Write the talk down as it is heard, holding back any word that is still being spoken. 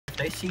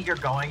they see you're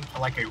going to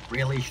like a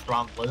really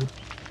strong loop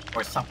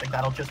or something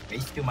that'll just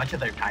waste too much of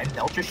their time,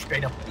 they'll just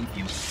straight up leave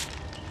you.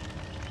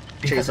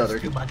 Chase other,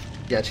 too much.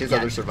 Yeah, chase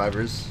other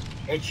survivors.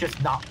 It's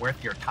just not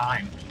worth your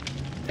time.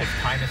 Because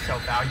time is so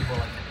valuable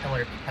as a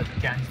killer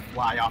because gens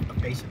fly off the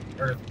face of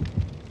the earth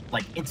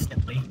like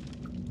instantly.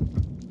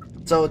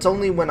 So it's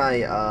only when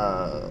I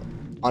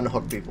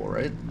unhook people,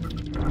 right?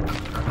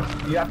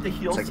 You have to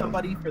heal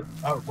somebody for.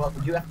 Oh well,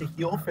 you have to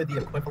heal for the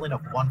equivalent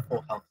of 1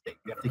 full health state.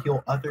 You have to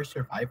heal other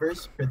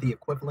survivors for the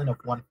equivalent of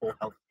 1 full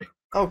health state.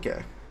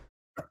 Okay.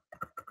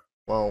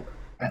 Well.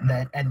 And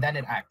then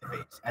it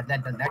activates. And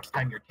then the next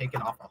time you're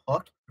taken off a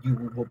hook,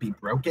 you will be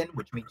broken,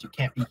 which means you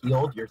can't be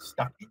healed. You're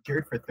stuck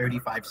injured for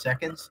 35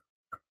 seconds.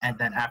 And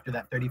then after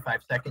that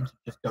 35 seconds,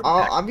 you just go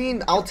back. I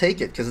mean, I'll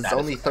take it because it's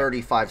only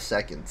 35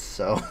 seconds.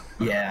 So.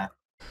 Yeah.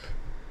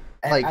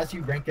 And like, as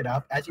you rank it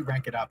up,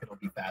 it'll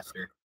be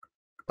faster.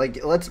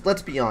 Like,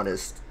 let's be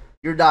honest.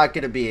 You're not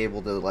gonna be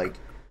able to like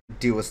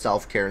do a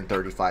self-care in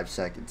 35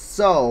 seconds.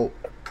 So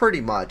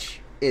pretty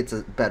much, it's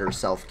a better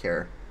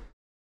self-care.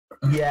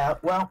 Yeah.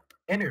 Well.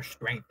 Inner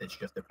strength is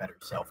just a better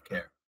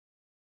self-care.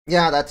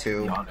 Yeah, that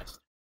too. To be honest.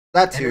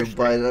 That too,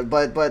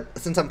 but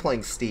since I'm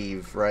playing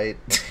Steve, right?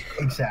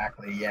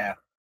 Exactly, yeah.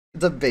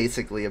 It's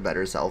basically a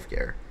better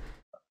self-care.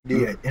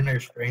 Yeah, inner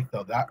strength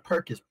though, that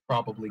perk is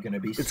probably gonna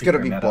be it's gonna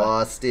be meta.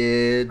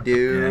 Busted,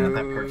 dude. Yeah,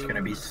 that perk's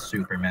gonna be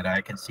super meta.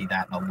 I can see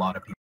that in a lot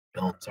of people's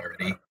builds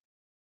already.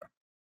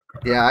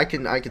 Yeah, I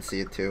can see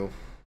it too.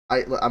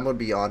 I'm gonna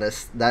be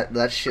honest.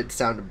 That shit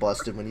sounded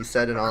busted when you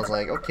said it, and I was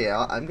like, okay,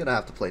 I'm gonna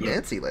have to play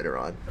Nancy later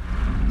on.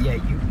 Yeah,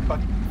 you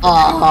fucking.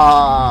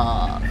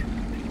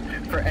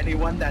 For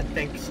anyone that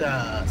thinks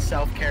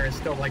self-care is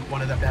still like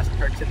one of the best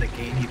perks in the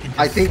game, you can. Just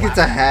I think it's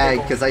a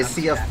hag because I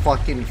see a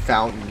fucking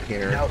fountain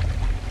here.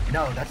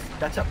 No,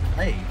 that's a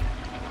plague.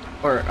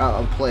 Or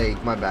a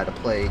plague. My bad, a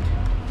plague.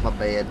 My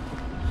bad.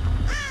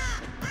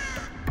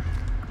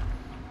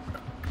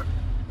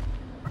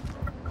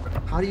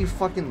 How do you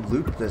fucking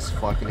loop this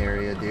fucking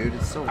area, dude?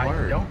 It's so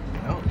hard. I don't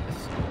know.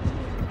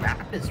 This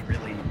map is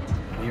really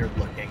weird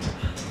looking.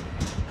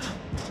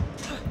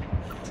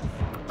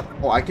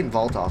 Oh, I can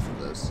vault off of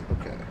this.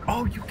 Okay.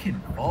 Oh, you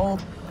can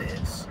vault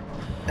this.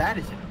 That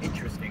is an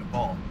interesting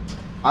vault.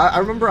 I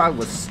remember I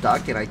was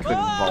stuck and I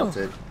couldn't vault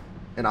it.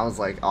 And I was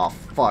like, oh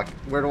fuck,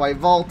 where do I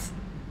vault?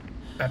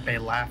 Bet they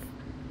laugh.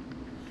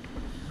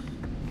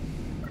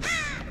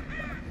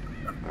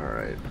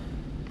 Alright.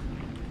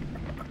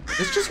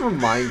 This just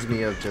reminds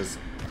me of just,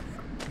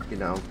 you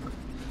know.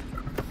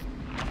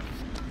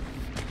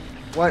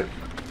 What?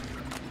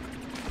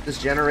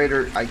 This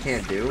generator I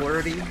can't do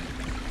already?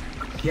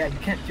 Yeah, you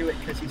can't do it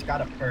because he's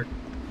got a perk.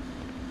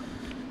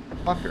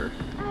 Fucker.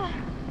 I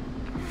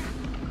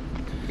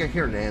think I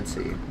hear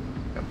Nancy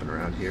jumping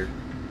around here.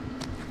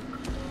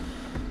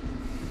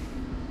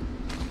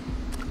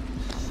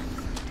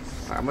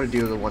 Alright, I'm gonna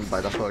do the one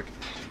by the hook.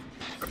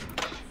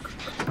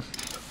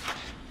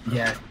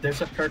 Yeah,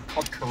 there's a perk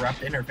called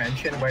Corrupt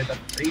Intervention where the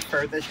 3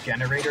 furthest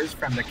generators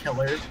from the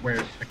killer,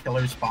 where the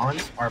killer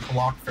spawns, are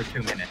blocked for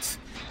 2 minutes.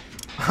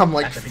 I'm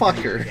like,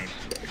 fucker.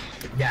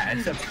 Yeah,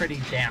 it's a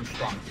pretty damn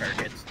strong perk.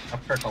 It's a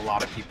perk a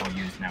lot of people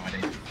use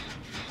nowadays.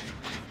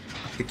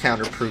 To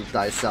counterproof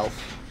thyself,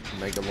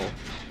 Megalol.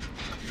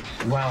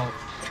 Well,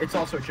 it's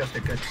also just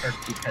a good perk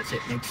because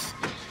it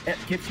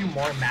gives you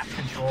more map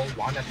control,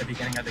 1, at the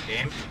beginning of the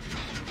game.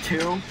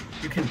 2,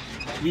 you can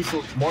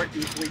more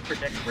easily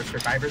predict where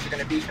survivors are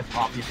going to be, because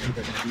obviously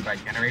they're going to be by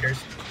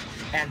generators.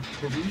 And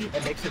 3,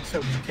 it makes it so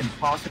you can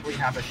possibly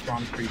have a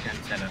strong pre-gen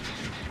setup.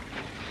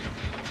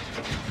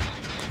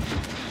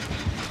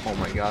 Oh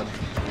my god.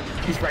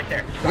 He's right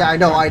there. Yeah, I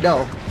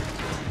know.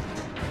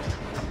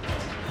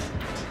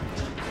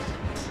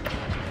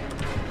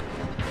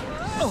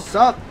 What's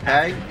up,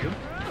 Hag?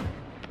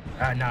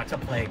 No, it's a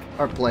plague.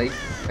 Or plague.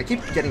 I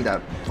keep getting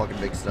that fucking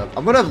mixed up.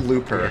 I'm gonna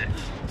loop her.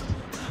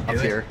 Up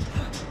here.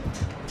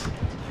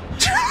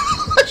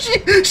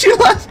 she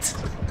left.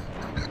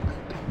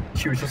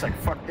 She was just like,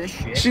 fuck this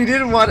shit. She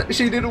didn't want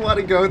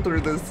to go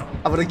through this.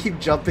 I'm gonna keep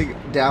jumping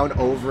down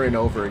over and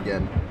over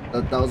again.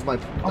 That was my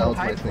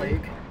my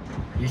thing.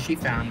 Yeah, she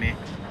found me.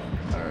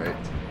 Alright.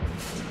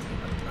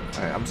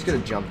 Alright, I'm just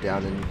gonna jump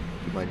down and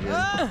do my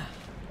gen.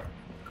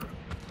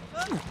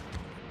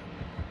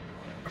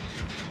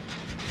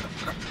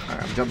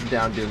 Alright, I'm jumping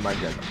down doing my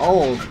gen.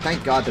 Oh,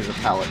 thank god there's a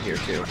pallet here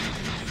too.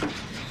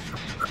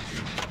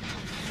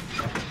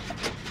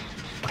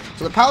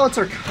 So the pallets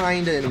are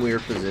kinda in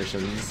weird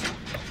positions.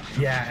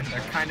 Yeah, and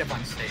they're kind of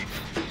unsafe.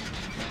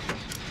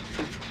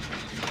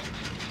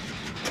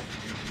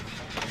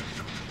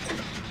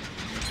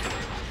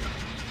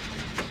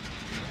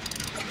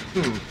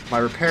 My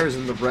repair's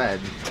in the red.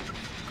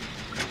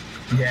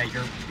 Yeah,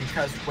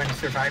 because when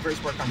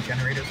survivors work on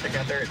generators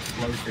together, it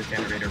slows their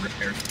generator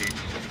repair speed.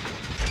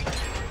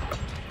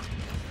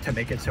 To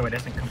make it so it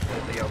isn't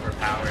completely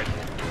overpowered.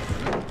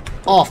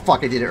 Oh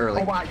fuck, I did it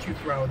early. Oh, why'd you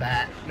throw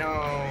that? No.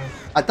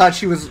 I thought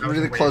she was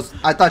really close.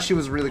 I thought she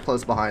was really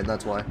close behind,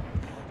 that's why.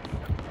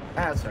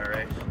 That's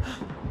alright.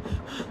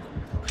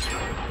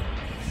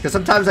 Because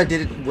sometimes I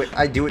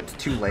do it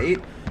too late,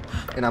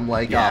 and I'm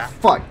like, Yeah. oh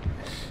fuck,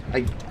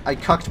 I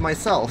cucked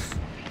myself.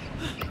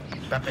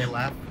 Bet they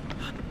laugh.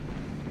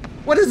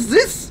 What is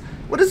this?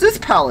 What is this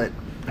pallet?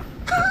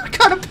 What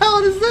kind of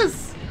pallet is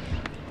this?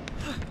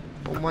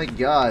 Oh my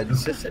god.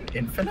 Is this an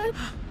infinite?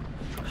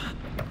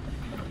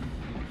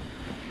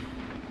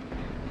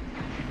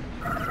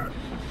 Alright,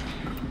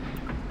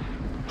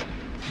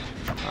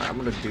 I'm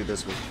gonna do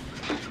this with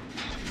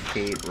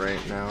Kate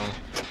right now.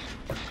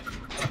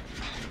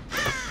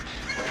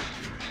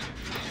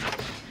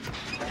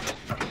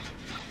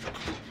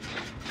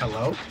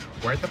 Hello?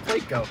 Where'd the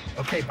plate go?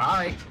 Okay,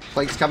 bye.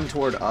 Plate's coming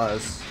toward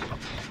us.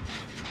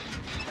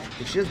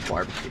 She has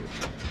barbecue.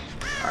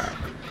 Alright.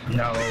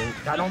 No,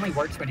 that only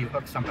works when you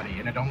hook somebody,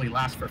 and it only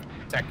lasts for a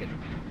second.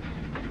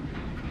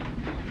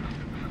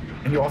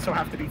 And you also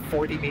have to be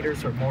 40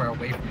 meters or more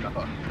away from the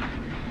hook.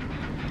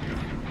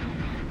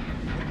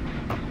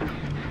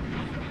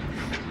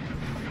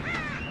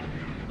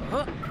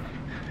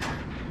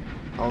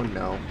 Oh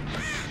no.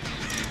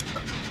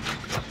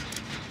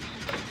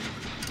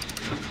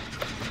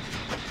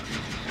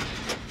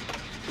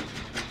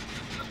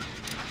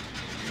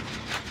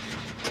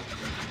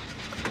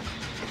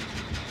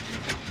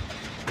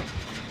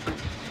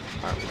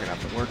 Alright, we're gonna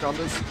have to work on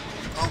this.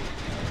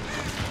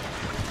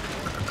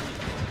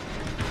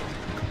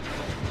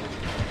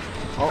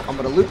 Oh, I'm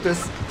gonna loop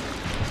this.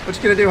 What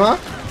you gonna do, huh?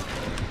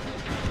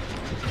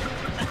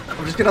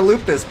 I'm just gonna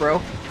loop this, bro.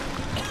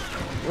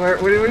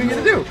 What are you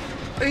gonna do?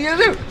 What are you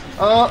gonna do?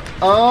 Oh.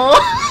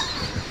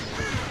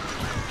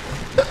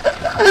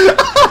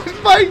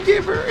 I'm mind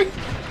gaming.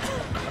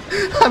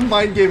 I'm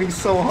mind gaming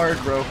so hard,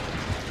 bro.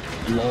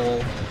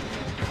 Lol.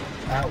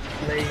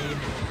 Outplayed.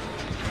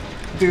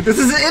 Dude, this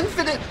is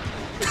infinite.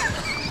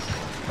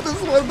 This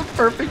is one of the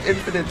perfect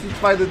infinites. It's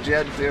by the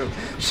gen, too.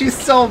 She's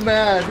so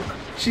mad.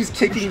 She's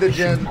kicking the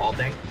gen. She's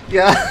balding.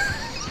 Yeah.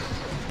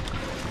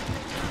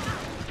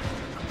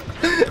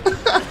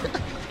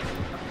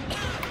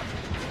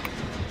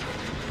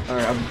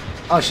 Alright,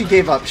 oh, she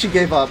gave up. She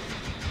gave up.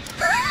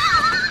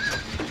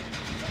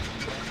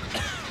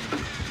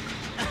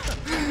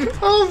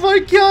 Oh my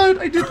god,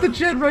 I did the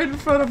gen right in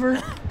front of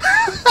her.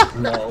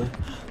 No.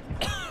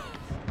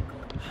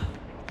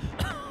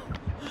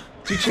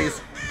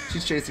 She's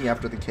chasing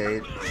after the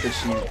Kate, because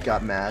she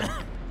got mad.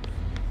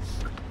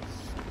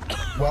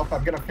 Well,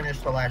 I'm gonna finish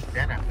the last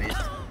gen at least.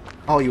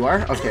 Oh, you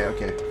are? Okay,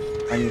 okay.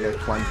 I need to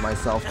cleanse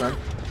myself then.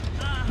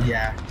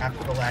 Yeah,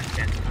 after the last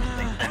gen, I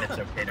think then it's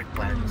okay to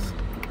cleanse.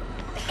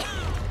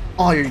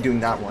 Oh, you're doing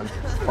that one.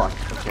 Fuck,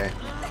 okay.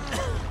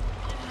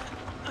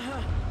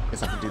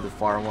 Guess I have to do the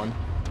far one.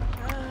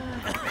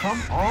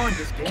 Come on,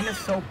 this game is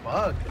so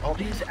bugged. All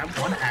these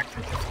M1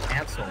 actions just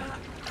canceled.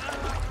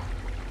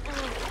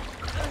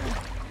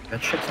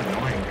 That shit's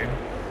annoying, dude.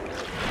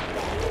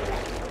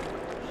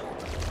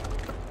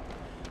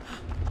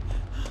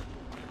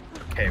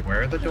 Okay,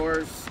 where are the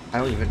doors? I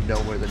don't even know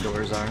where the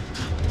doors are.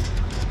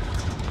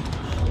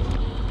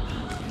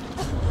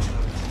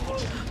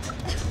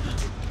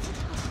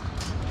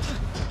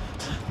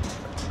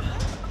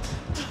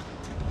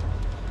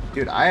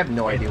 Dude, I have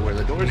no idea where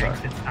the doors An are.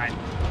 exit sign.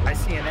 I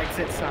see an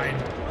exit sign.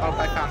 Oh,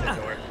 I found the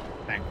door,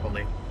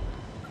 thankfully.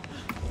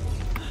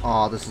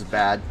 Oh, this is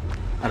bad.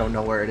 I don't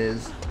know where it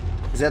is.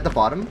 Is it at the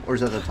bottom or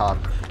is it at the top?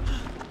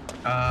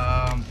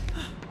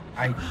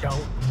 I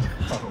don't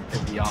know,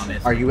 to be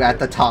honest. Are you at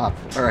the top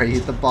or are you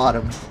at the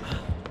bottom?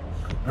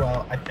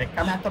 Well, I think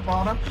I'm at the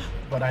bottom,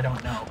 but I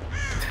don't know.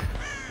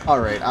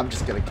 Alright, I'm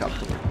just gonna come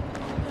to it.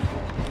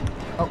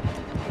 Oh.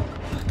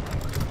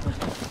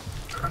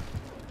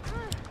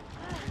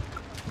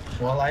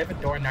 Well, I have a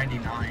door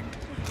 99.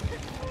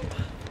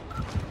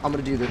 I'm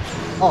gonna do the...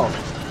 Oh.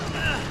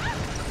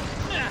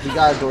 We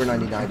got a door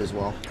 99 as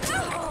well.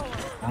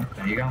 Oh,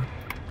 there you go.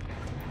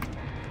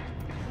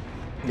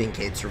 Me and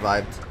Kate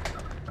survived.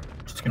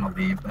 Just gonna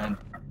leave then.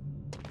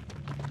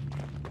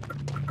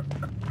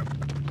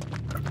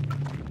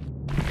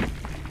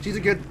 She's a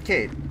good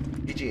Kate.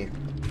 GG.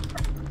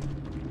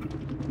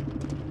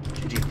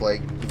 GG,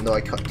 Plague. Even though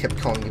I kept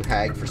calling you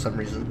Hag for some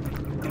reason.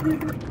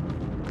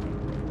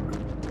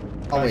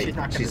 Oh wait,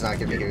 she's not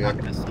gonna be here You're yet.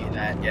 not gonna see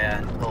that, yeah,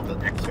 until the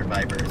next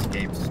survivor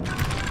escapes.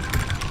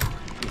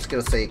 I'm just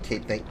gonna say,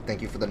 Kate,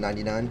 thank you for the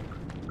 99.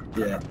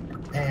 Yeah.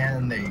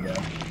 And there you go.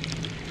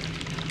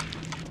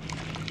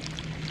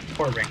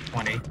 Poor rank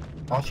 20.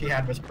 All she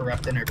had was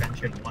corrupt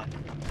intervention 1.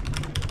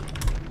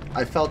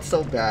 I felt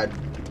so bad.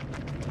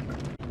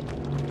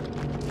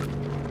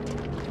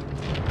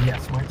 Yeah,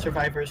 smart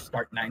survivors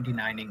start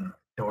 99ing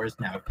doors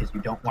now because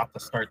you don't want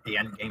to start the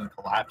end game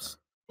collapse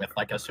with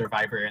like a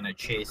survivor in a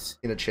chase.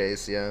 In a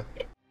chase, yeah.